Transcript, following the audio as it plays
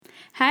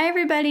Hi,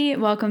 everybody.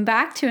 Welcome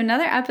back to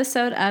another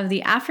episode of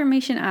the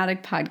Affirmation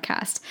Addict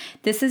podcast.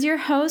 This is your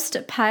host,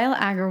 Payal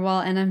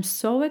Agarwal, and I'm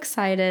so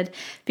excited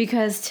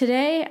because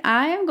today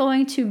I am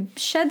going to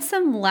shed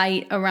some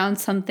light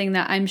around something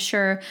that I'm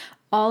sure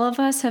all of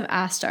us have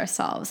asked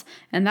ourselves,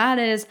 and that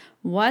is,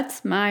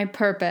 what's my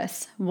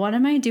purpose? What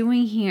am I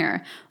doing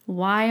here?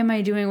 Why am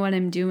I doing what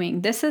I'm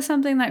doing? This is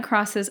something that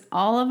crosses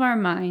all of our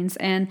minds,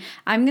 and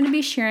I'm going to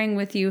be sharing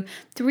with you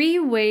 3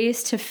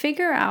 ways to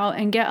figure out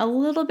and get a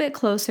little bit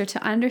closer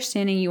to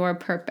understanding your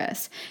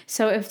purpose.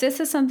 So if this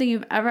is something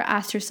you've ever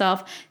asked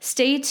yourself,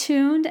 stay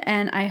tuned,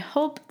 and I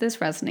hope this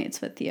resonates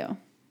with you.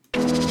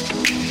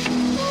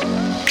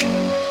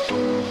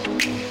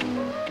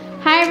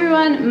 Hi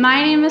everyone,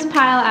 my name is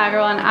Payal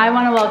Agarwal and I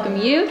want to welcome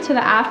you to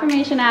the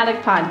Affirmation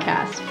Addict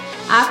podcast.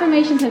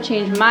 Affirmations have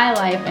changed my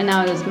life and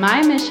now it is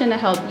my mission to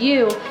help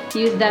you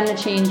use them to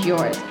change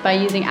yours by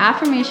using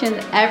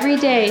affirmations every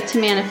day to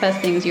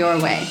manifest things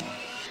your way.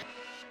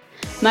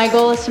 My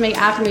goal is to make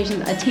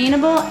affirmations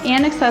attainable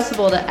and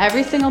accessible to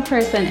every single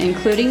person,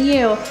 including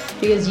you,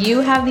 because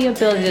you have the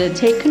ability to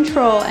take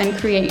control and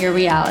create your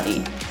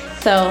reality.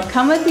 So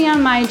come with me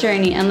on my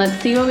journey and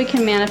let's see what we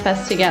can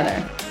manifest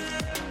together.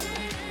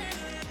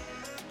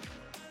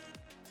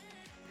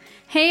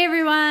 Hey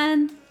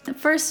everyone!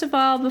 First of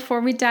all,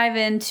 before we dive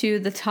into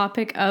the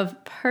topic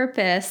of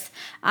purpose,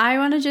 I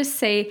want to just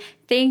say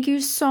thank you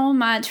so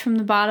much from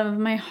the bottom of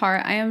my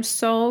heart. I am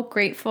so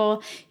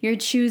grateful you're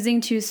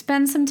choosing to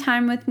spend some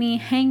time with me,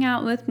 hang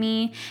out with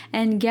me,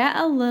 and get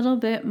a little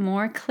bit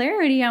more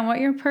clarity on what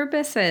your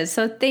purpose is.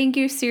 So thank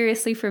you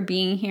seriously for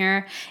being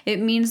here. It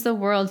means the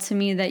world to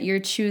me that you're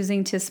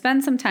choosing to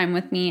spend some time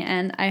with me,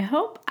 and I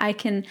hope I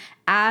can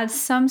add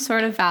some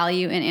sort of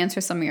value and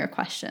answer some of your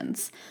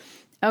questions.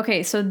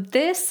 Okay, so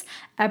this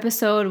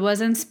episode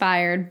was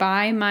inspired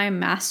by my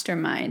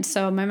mastermind.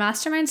 So my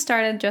mastermind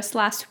started just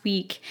last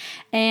week,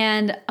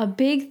 and a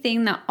big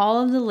thing that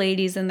all of the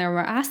ladies in there were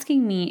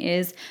asking me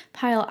is,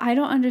 Payal, I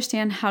don't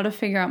understand how to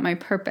figure out my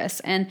purpose.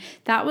 And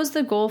that was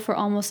the goal for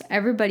almost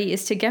everybody,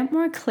 is to get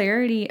more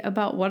clarity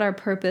about what our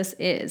purpose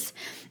is.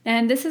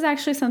 And this is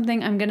actually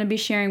something I'm going to be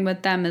sharing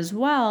with them as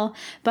well.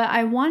 But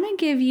I want to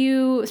give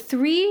you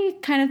 3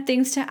 kind of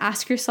things to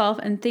ask yourself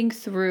and think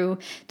through,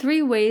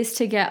 3 ways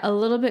to get a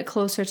little bit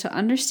closer to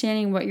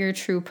understanding what your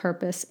true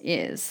purpose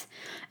is.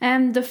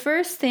 And the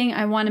first thing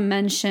I want to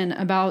mention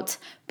about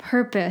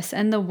purpose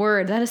and the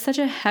word, that is such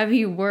a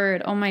heavy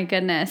word, oh my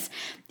goodness,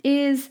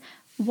 is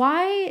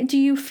why do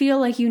you feel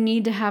like you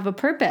need to have a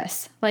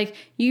purpose? Like,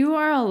 you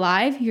are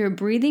alive, you're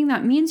breathing,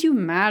 that means you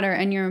matter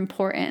and you're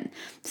important.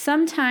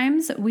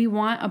 Sometimes we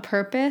want a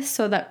purpose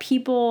so that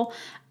people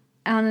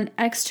on an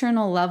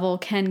external level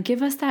can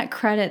give us that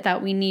credit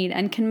that we need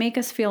and can make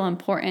us feel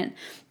important.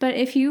 But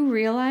if you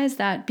realize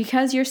that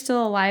because you're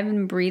still alive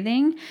and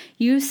breathing,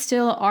 you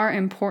still are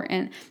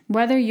important.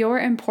 Whether your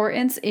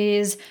importance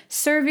is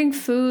serving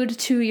food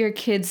to your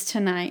kids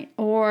tonight,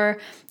 or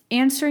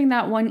answering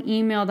that one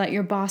email that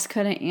your boss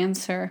couldn't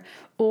answer,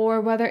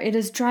 or whether it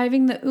is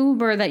driving the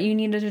Uber that you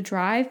needed to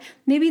drive,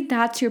 maybe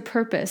that's your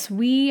purpose.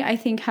 We, I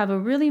think, have a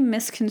really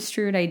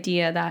misconstrued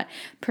idea that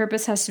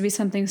purpose has to be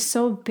something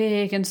so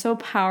big and so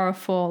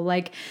powerful,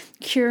 like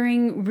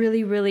curing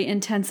really, really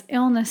intense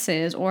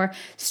illnesses, or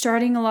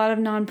starting a lot of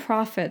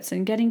nonprofits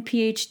and getting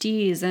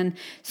PhDs and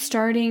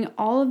starting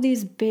all of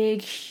these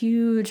big,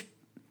 huge,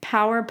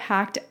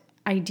 power-packed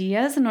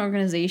ideas and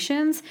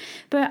organizations.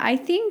 But I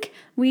think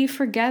we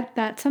forget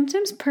that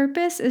sometimes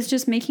purpose is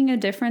just making a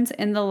difference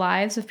in the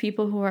lives of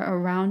people who are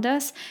around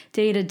us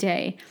day to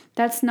day.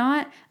 That's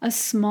not a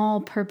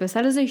small purpose.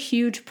 That is a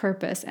huge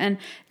purpose. And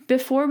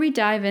before we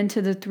dive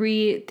into the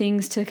 3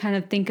 things to kind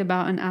of think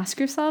about and ask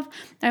yourself,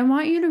 I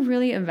want you to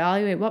really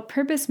evaluate what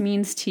purpose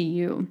means to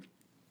you.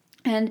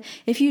 And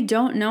if you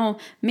don't know,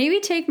 maybe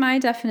take my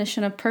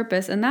definition of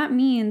purpose. And that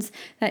means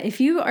that if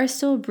you are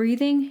still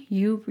breathing,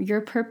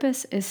 your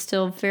purpose is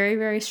still very,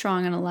 very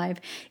strong and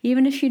alive.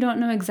 Even if you don't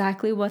know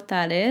exactly what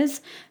that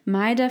is,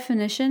 my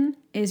definition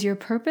is your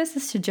purpose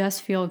is to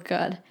just feel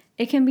good.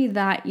 It can be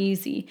that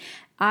easy.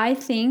 I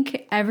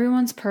think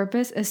everyone's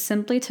purpose is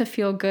simply to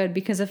feel good,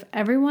 because if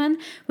everyone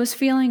was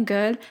feeling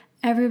good,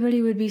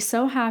 everybody would be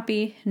so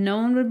happy. No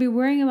one would be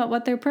worrying about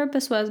what their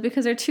purpose was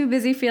because they're too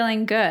busy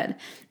feeling good.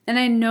 And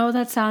I know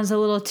that sounds a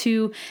little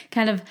too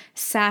kind of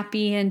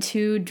sappy and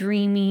too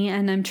dreamy,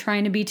 and I'm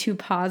trying to be too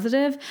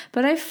positive,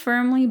 but I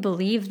firmly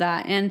believe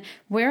that. And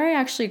where I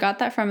actually got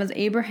that from is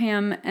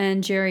Abraham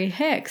and Jerry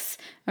Hicks,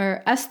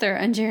 or Esther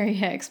and Jerry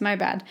Hicks, my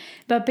bad.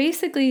 But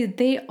basically,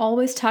 they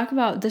always talk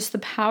about just the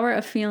power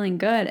of feeling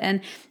good.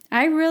 And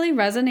I really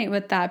resonate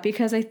with that,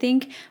 because I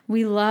think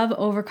we love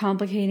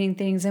overcomplicating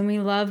things and we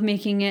love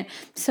making it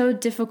so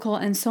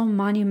difficult and so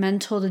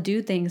monumental to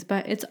do things,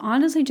 but it's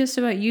honestly just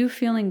about you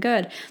feeling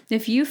good.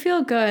 if you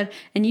feel good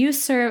and you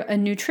serve a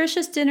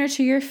nutritious dinner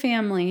to your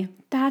family,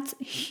 that's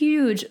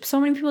huge. So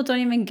many people don't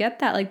even get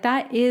that. Like,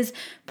 that is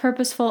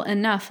purposeful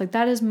enough. Like,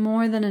 that is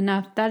more than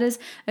enough. That is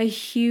a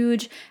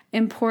huge,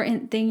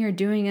 important thing you're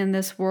doing in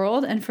this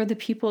world and for the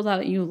people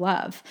that you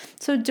love.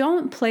 So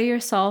don't play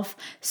yourself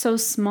so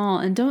small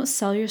and don't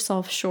sell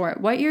yourself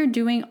short. What you're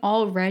doing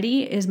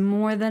already is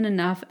more than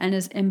enough and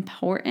is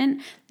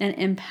important and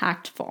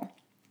impactful.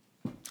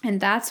 And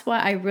that's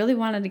what I really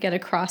wanted to get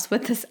across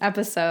with this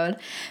episode.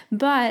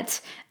 But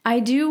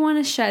I do want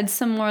to shed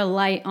some more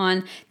light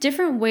on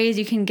different ways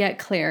you can get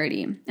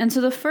clarity. And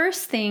so the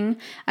first thing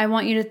I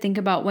want you to think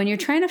about when you're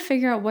trying to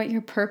figure out what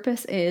your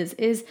purpose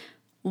is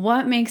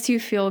what makes you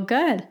feel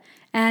good.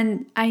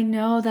 And I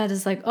know that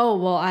is like, oh,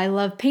 well, I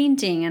love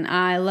painting and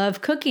I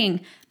love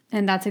cooking.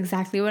 And that's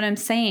exactly what I'm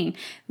saying.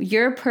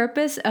 Your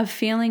purpose of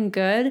feeling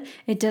good,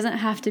 it doesn't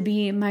have to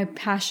be my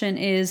passion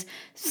is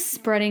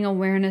spreading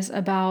awareness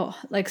about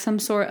like some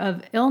sort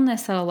of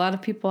illness that a lot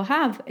of people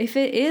have. If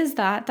it is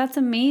that, that's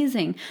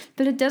amazing.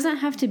 But it doesn't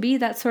have to be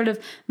that sort of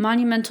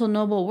monumental,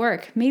 noble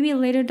work. Maybe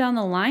later down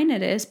the line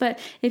it is. But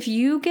if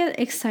you get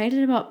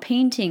excited about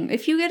painting,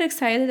 if you get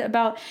excited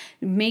about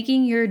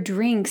making your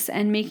drinks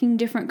and making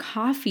different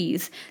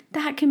coffees,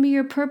 that can be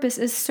your purpose,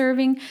 is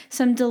serving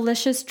some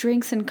delicious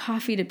drinks and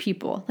coffee to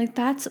people. Like,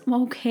 that's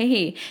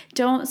okay.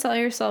 Don't sell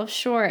yourself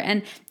short.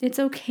 And it's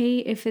okay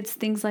if it's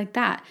things like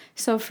that.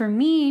 So for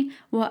me,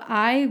 what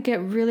I get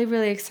really,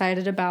 really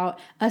excited about,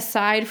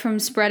 aside from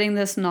spreading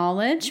this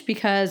knowledge,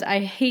 because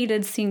I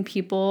hated seeing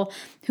people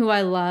who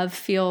I love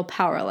feel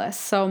powerless.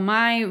 So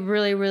my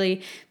really,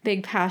 really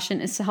big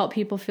passion is to help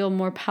people feel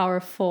more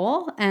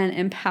powerful and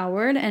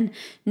empowered and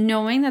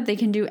knowing that they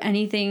can do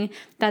anything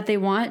that they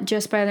want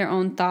just by their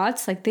own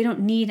thoughts. Like, they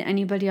don't need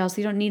anybody else.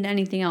 You don't need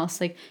anything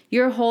else. Like,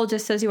 you're whole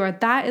just as you are.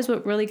 That is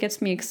what really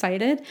gets me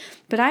excited.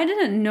 But I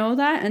didn't know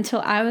that until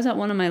I was at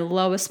one of my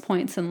lowest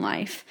points in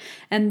life.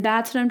 And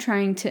that's what I'm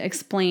trying to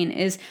explain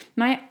is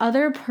my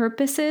other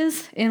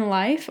purposes in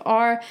life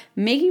are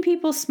making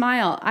people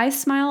smile. I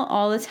smile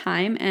all the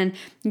time. And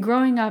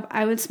growing up,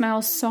 I would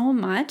smile so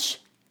much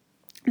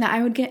that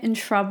I would get in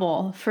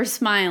trouble for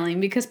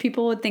smiling because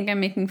people would think I'm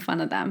making fun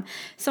of them.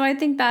 So I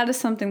think that is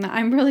something that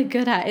I'm really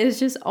good at, is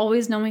just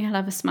always knowing how to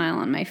have a smile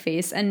on my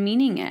face and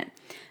meaning it.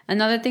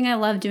 Another thing I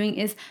love doing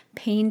is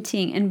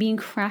painting and being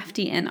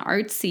crafty and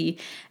artsy.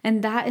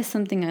 And that is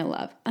something I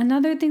love.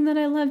 Another thing that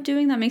I love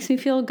doing that makes me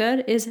feel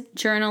good is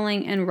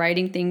journaling and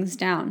writing things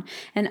down.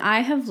 And I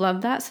have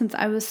loved that since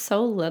I was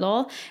so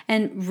little,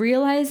 and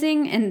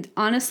realizing, and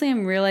honestly,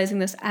 I'm realizing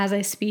this as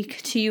I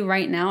speak to you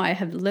right now. I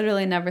have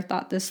literally never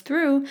thought this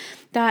through,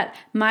 that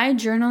my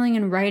journaling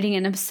and writing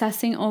and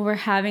obsessing over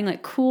having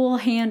like cool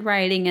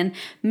handwriting and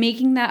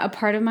making that a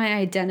part of my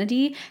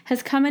identity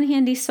has come in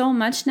handy so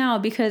much now,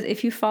 because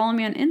if you follow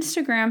me on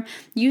Instagram,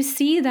 you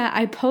see that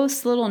I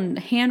post little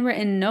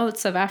handwritten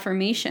notes of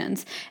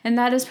affirmations, and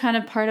that is kind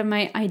of part of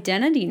my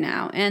identity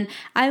now. And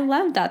I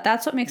love that.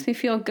 That's what makes me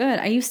feel good.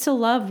 I used to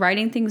love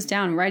writing things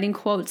down, writing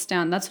quotes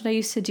down. That's what I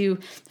used to do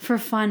for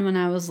fun when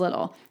I was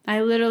little.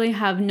 I literally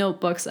have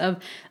notebooks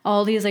of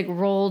all these like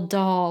Roald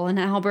Dahl and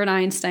Albert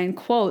Einstein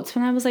quotes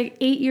when I was like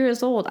 8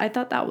 years old. I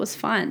thought that was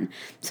fun.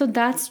 So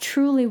that's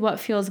truly what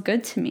feels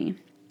good to me.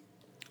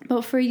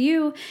 But for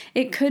you,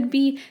 it could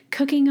be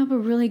cooking up a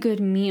really good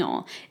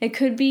meal. It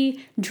could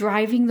be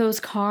driving those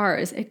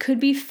cars. It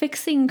could be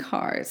fixing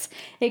cars.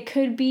 It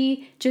could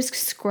be just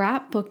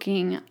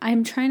scrapbooking.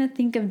 I'm trying to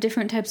think of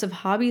different types of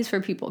hobbies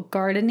for people.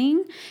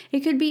 Gardening.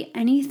 It could be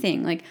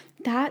anything. Like,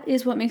 that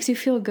is what makes you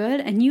feel good,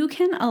 and you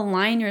can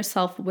align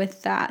yourself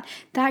with that.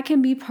 That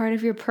can be part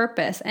of your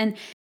purpose. And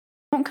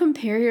don't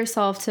compare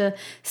yourself to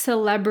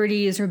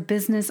celebrities or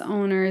business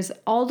owners.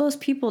 All those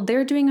people,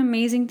 they're doing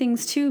amazing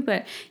things too,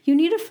 but you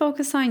need to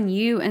focus on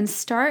you and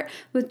start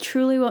with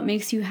truly what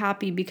makes you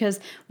happy, because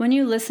when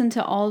you listen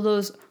to all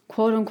those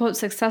quote unquote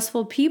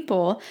successful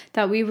people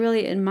that we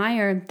really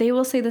admire, they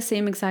will say the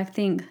same exact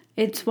thing.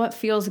 It's what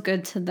feels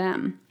good to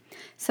them.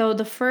 So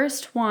the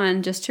first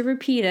one, just to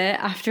repeat it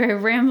after I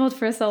rambled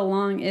for so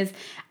long, is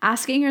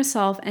asking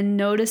yourself and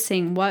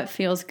noticing what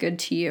feels good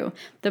to you.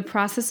 The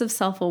process of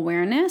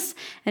self-awareness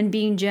and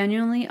being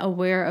genuinely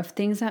aware of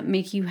things that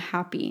make you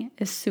happy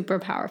is super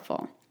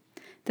powerful.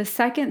 The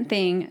second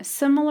thing,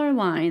 similar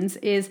lines,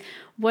 is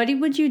what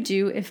would you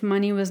do if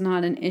money was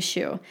not an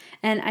issue?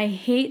 And I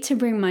hate to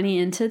bring money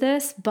into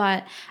this,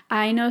 but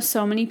I know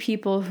so many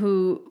people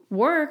who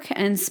work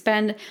and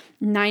spend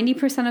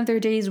 90% of their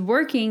days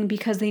working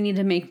because they need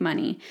to make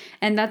money.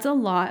 And that's a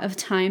lot of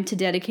time to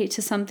dedicate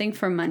to something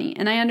for money.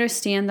 And I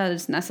understand that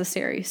it's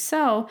necessary.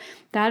 So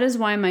that is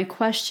why my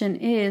question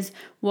is,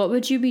 what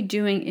would you be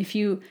doing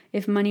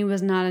if money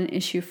was not an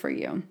issue for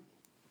you?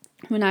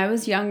 When I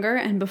was younger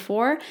and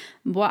before,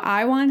 what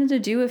I wanted to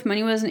do if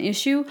money was an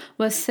issue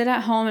was sit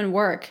at home and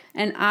work.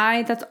 And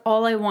that's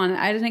all I wanted.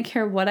 I didn't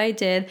care what I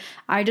did.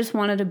 I just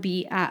wanted to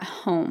be at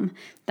home.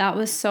 That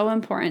was so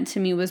important to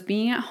me, was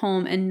being at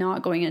home and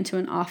not going into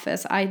an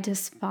office. I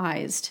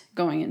despised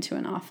going into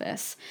an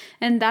office.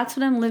 And that's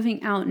what I'm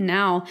living out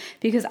now,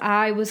 because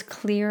I was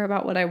clear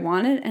about what I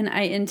wanted and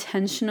I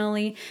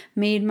intentionally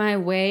made my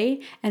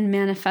way and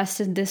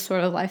manifested this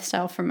sort of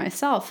lifestyle for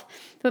myself.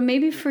 But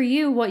maybe for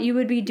you, what you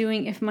would be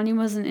doing if money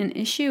wasn't an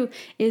issue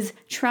is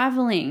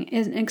traveling,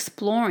 is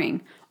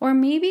exploring, or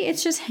maybe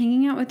it's just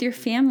hanging out with your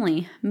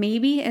family.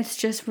 Maybe it's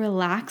just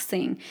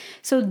relaxing.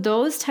 So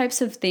those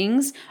types of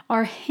things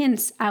are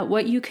hints at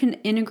what you can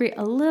integrate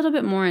a little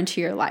bit more into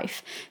your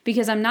life.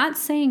 Because I'm not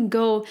saying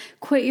go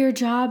quit your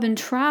job and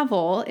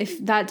travel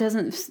if that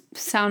doesn't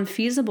sound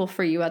feasible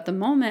for you at the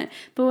moment.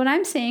 But what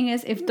I'm saying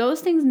is if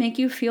those things make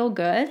you feel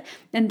good,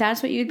 and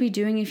that's what you'd be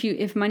doing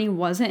if money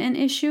wasn't an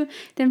issue,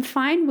 then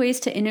find ways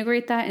to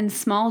integrate that in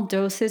small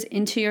doses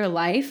into your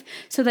life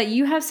so that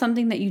you have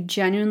something that you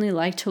genuinely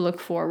like to look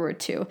forward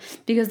to.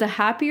 Because the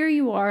happier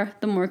you are,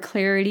 the more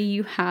clarity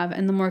you have,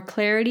 and the more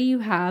clarity you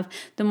have,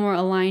 the more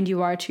aligned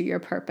you are to your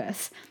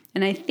purpose.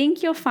 And I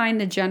think you'll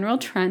find the general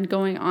trend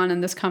going on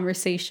in this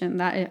conversation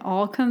that it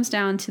all comes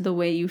down to the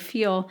way you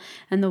feel,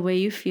 and the way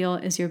you feel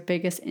is your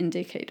biggest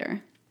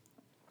indicator.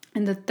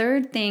 And the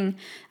third thing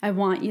I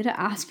want you to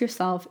ask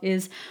yourself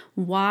is,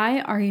 why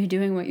are you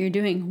doing what you're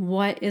doing?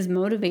 What is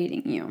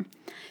motivating you?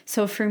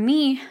 So for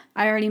me,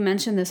 I already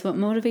mentioned this. What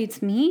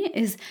motivates me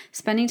is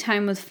spending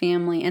time with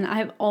family. And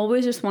I've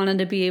always just wanted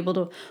to be able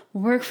to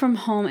work from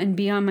home and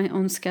be on my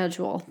own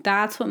schedule.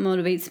 That's what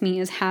motivates me,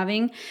 is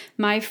having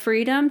my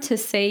freedom to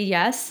say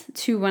yes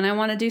to when I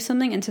want to do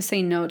something and to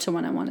say no to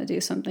when I want to do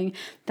something.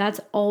 That's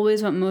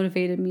always what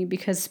motivated me,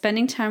 because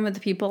spending time with the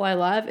people I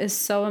love is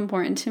so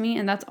important to me.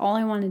 And that's all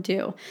I want to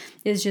do,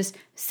 is just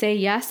say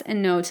yes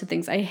and no to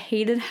things. I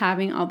hated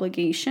having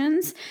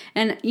obligations.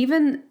 And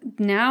even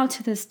now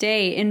to this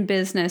day in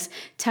business,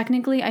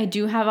 technically I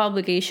do have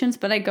obligations,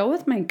 but I go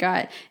with my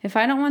gut. If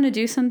I don't want to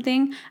do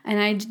something and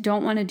I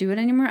don't want to do it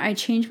anymore, I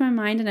change my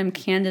mind and I'm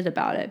candid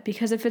about it.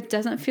 Because if it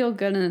doesn't feel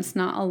good and it's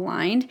not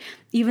aligned,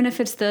 even if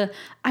it's the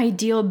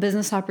ideal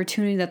business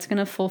opportunity that's going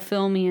to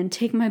fulfill me and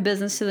take my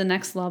business to the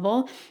next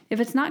level, if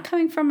it's not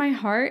coming from my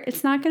heart,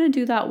 it's not going to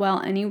do that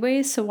well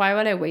anyway. So why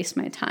would I waste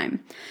my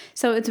time?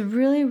 So it's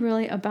really,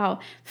 really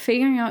about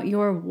figuring out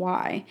your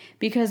why,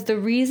 because the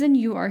reason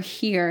you are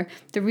here,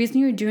 the reason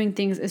you're doing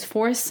things is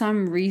for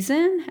some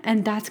reason,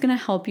 and that's going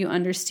to help you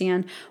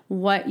understand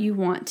what you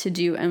want to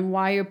do and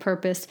why your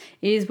purpose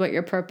is what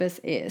your purpose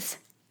is.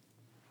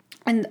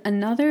 And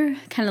another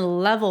kind of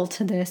level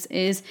to this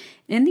is,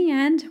 in the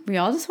end, we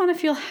all just want to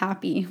feel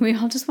happy. We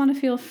all just want to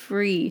feel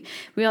free.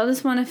 We all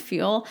just want to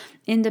feel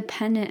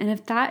independent. And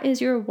if that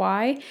is your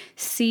why,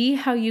 see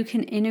how you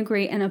can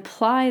integrate and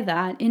apply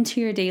that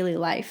into your daily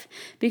life.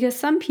 Because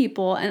some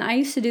people, and I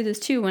used to do this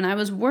too, when I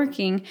was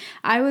working,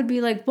 I would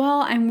be like,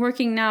 well, I'm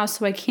working now,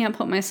 so I can't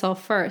put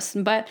myself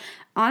first. But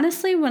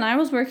honestly, when I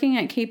was working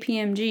at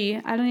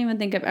KPMG, I don't even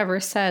think I've ever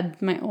said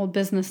my old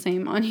business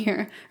name on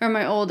here or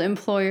my old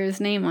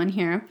employer's name on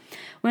here.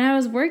 When I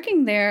was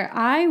working there,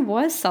 I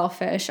was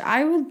selfish.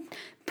 I would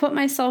put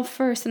myself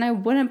first and I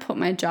wouldn't put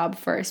my job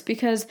first,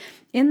 because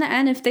in the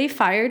end, if they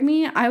fired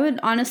me, I would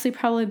honestly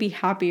probably be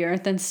happier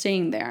than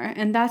staying there.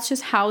 And that's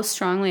just how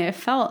strongly I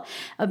felt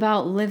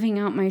about living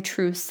out my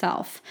true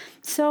self.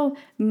 So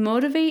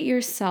motivate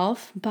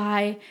yourself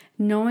by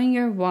knowing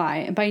your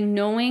why, by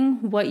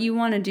knowing what you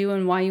want to do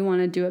and why you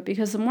want to do it.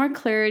 Because the more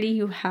clarity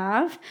you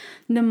have,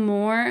 the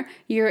more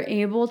you're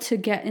able to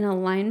get in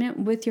alignment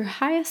with your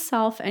highest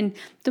self, and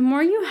the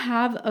more you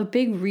have a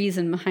big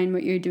reason behind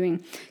what you're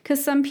doing.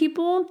 Because some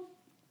people,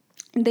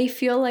 they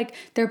feel like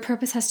their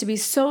purpose has to be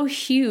so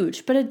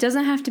huge, but it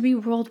doesn't have to be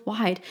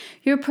worldwide.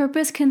 Your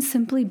purpose can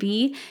simply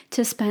be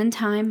to spend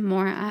time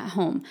more at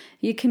home.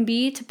 It can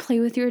be to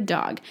play with your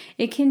dog.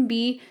 It can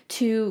be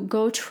to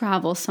go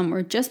travel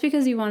somewhere just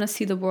because you want to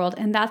see the world,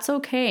 and that's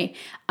okay.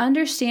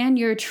 Understand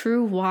your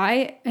true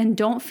why and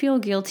don't feel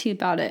guilty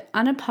about it.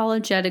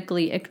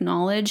 Unapologetically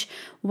acknowledge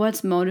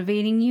what's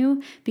motivating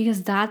you,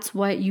 because that's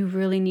what you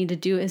really need to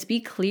do, is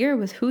be clear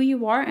with who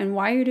you are and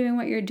why you're doing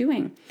what you're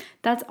doing.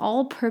 That's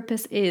all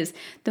purpose is.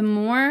 The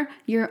more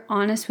you're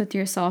honest with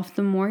yourself,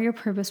 the more your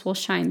purpose will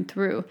shine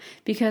through.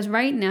 Because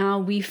right now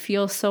we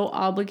feel so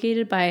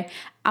obligated by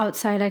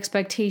outside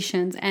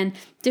expectations and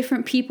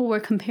different people we're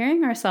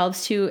comparing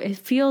ourselves to. It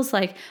feels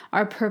like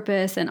our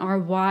purpose and our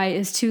why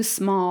is too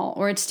small,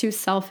 or it's too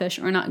selfish,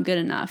 or not good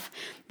enough.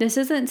 This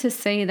isn't to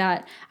say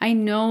that I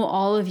know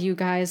all of you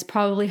guys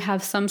probably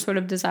have some sort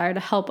of desire to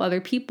help other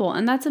people,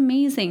 and that's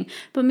amazing,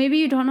 but maybe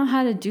you don't know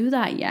how to do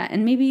that yet,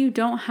 and maybe you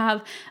don't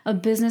have a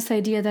business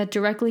idea that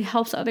directly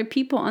helps other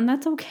people, and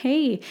that's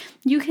okay.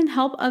 You can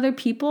help other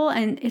people,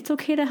 and it's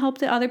okay to help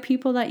the other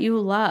people that you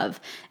love.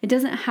 It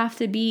doesn't have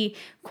to be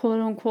quote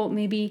unquote,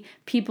 maybe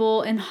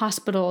people in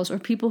hospitals or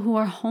people who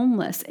are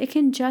homeless. It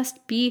can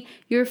just be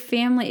your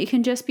family. It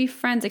can just be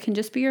friends. It can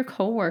just be your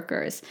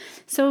coworkers.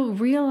 So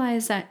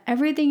realize that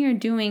everything you're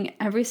doing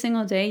every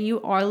single day,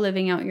 you are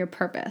living out your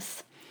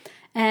purpose.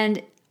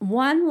 And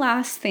one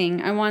last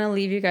thing I want to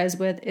leave you guys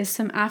with is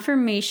some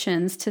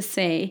affirmations to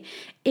say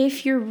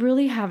if you're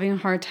really having a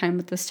hard time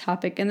with this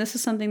topic, and this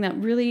is something that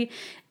really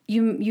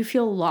you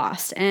feel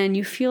lost and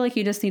you feel like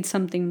you just need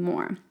something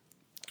more.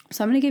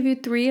 So I'm going to give you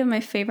 3 of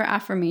my favorite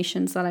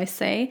affirmations that I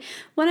say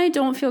when I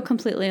don't feel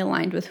completely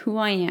aligned with who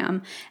I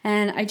am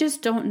and I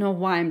just don't know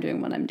why I'm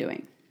doing what I'm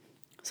doing.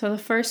 So the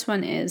first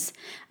one is,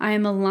 I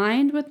am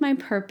aligned with my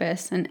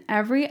purpose and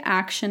every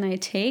action I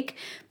take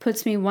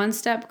puts me one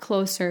step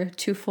closer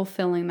to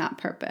fulfilling that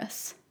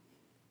purpose.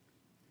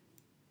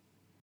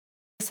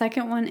 The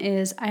second one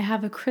is, I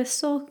have a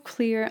crystal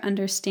clear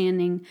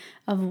understanding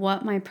of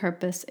what my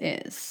purpose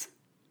is.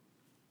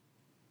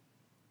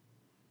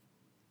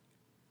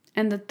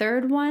 And the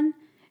third one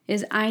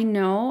is, I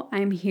know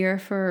I'm here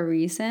for a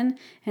reason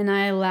and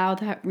I allow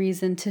that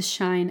reason to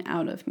shine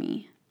out of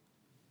me.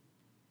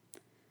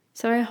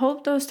 So I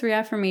hope those 3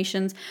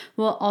 affirmations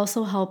will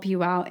also help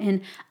you out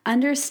in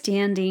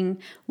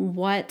understanding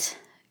what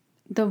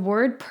the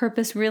word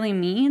purpose really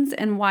means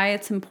and why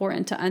it's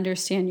important to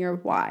understand your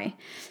why.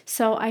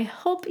 So I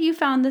hope you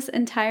found this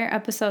entire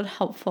episode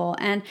helpful.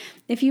 And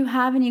if you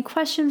have any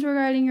questions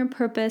regarding your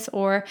purpose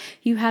or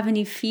you have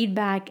any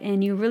feedback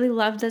and you really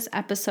loved this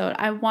episode,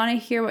 I want to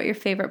hear what your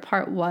favorite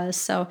part was.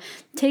 So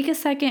take a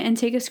second and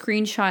take a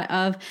screenshot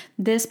of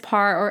this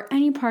part or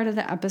any part of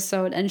the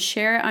episode and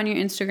share it on your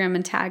Instagram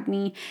and tag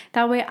me.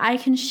 That way I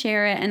can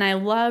share it. And I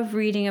love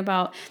reading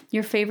about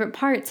your favorite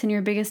parts and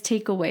your biggest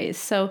takeaways.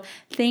 So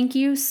thank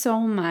you so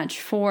much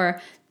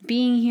for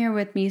being here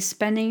with me,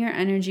 spending your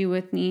energy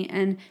with me,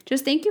 and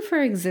just thank you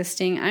for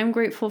existing. I'm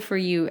grateful for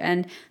you,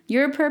 and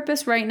your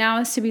purpose right now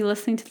is to be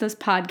listening to this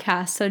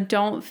podcast, so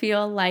don't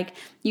feel like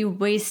you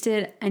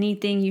wasted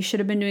anything. You should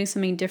have been doing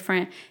something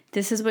different.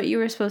 This is what you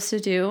were supposed to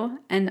do,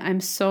 and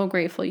I'm so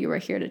grateful you were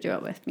here to do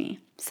it with me.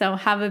 So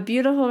have a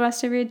beautiful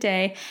rest of your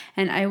day,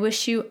 and I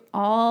wish you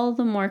all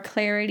the more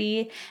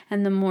clarity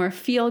and the more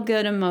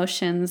feel-good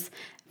emotions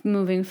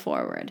moving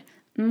forward.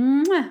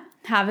 Mwah!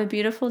 Have a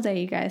beautiful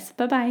day, you guys.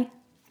 Bye-bye.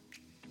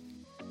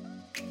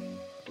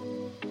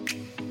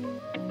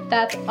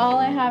 That's all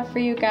I have for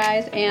you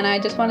guys, and I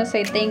just want to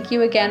say thank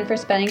you again for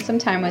spending some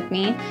time with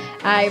me.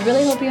 I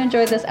really hope you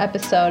enjoyed this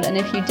episode, and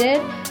if you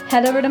did,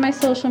 head over to my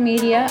social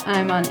media.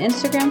 I'm on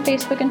Instagram,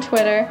 Facebook, and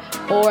Twitter,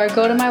 or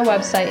go to my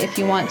website if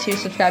you want to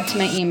subscribe to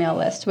my email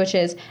list, which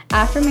is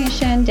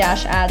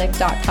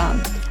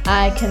affirmation-addict.com.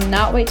 I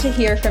cannot wait to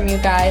hear from you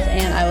guys,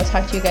 and I will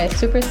talk to you guys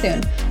super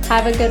soon.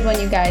 Have a good one,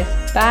 you guys.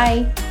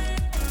 Bye.